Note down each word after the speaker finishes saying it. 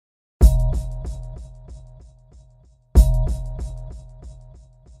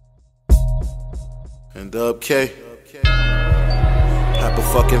And K.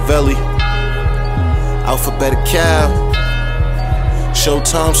 Papaveli. Alphabetic Cow.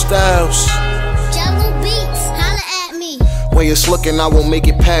 Showtime Styles. Jello Beats, holla at me. Way it's looking, I won't make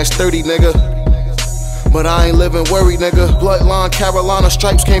it past 30, nigga. But I ain't living worried, nigga. Bloodline Carolina,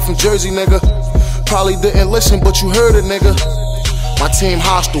 stripes came from Jersey, nigga. Probably didn't listen, but you heard a nigga. My team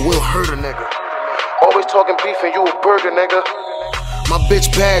hostile will hurt a nigga. Always talking beef and you a burger, nigga. My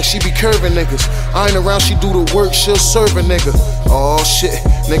bitch bad, she be curving niggas. I ain't around, she do the work, she'll serve a nigga. Oh shit,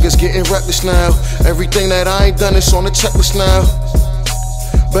 niggas getting reckless now. Everything that I ain't done is on the checklist now.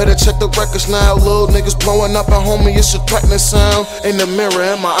 Better check the records now. Little niggas blowing up at homie, it's a threatening sound. In the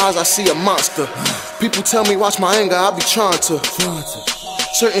mirror, in my eyes, I see a monster. People tell me watch my anger, I be trying to.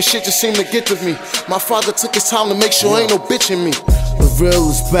 Certain shit just seem to get to me. My father took his time to make sure ain't no bitch in me. The real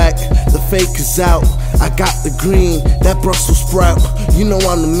is back, the fake is out. I got the green, that Brussels sprout. You know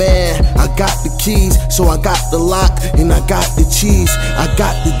I'm the man, I got the keys. So I got the lock, and I got the cheese. I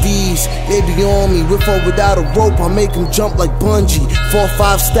got the D's, they be on me. With or without a rope, I make them jump like bungee.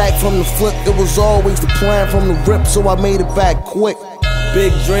 4-5 stack from the flip, it was always the plan from the rip. So I made it back quick.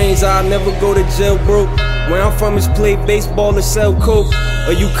 Big dreams, I'll never go to jail broke. Where I'm from is play baseball and sell coke.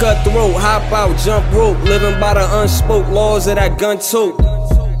 Or you cut throat, hop out, jump rope. Living by the unspoke laws of that gun tote.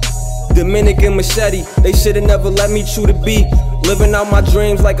 Dominican machete, they should've never let me chew the beat. Living out my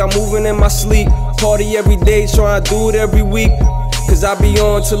dreams like I'm moving in my sleep. Party every day, trying to do it every week. Cause I be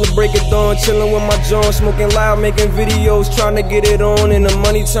on till the break of dawn, chillin' with my John, smoking loud, making videos, trying to get it on. And the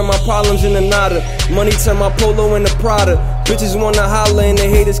money turn my problems into nada. Money turn my polo into Prada. Bitches wanna holler and the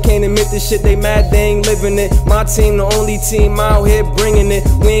haters can't admit this shit, they mad, they ain't living it. My team, the only team out here bringing it.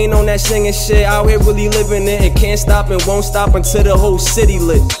 We ain't on that singing shit, out here really living it. And can't stop and won't stop until the whole city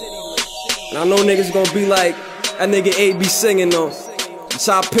lit. And I know niggas gonna be like, that nigga A be singing though.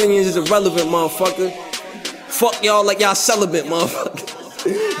 Your opinions is irrelevant, motherfucker. Fuck y'all like y'all celibate, motherfucker.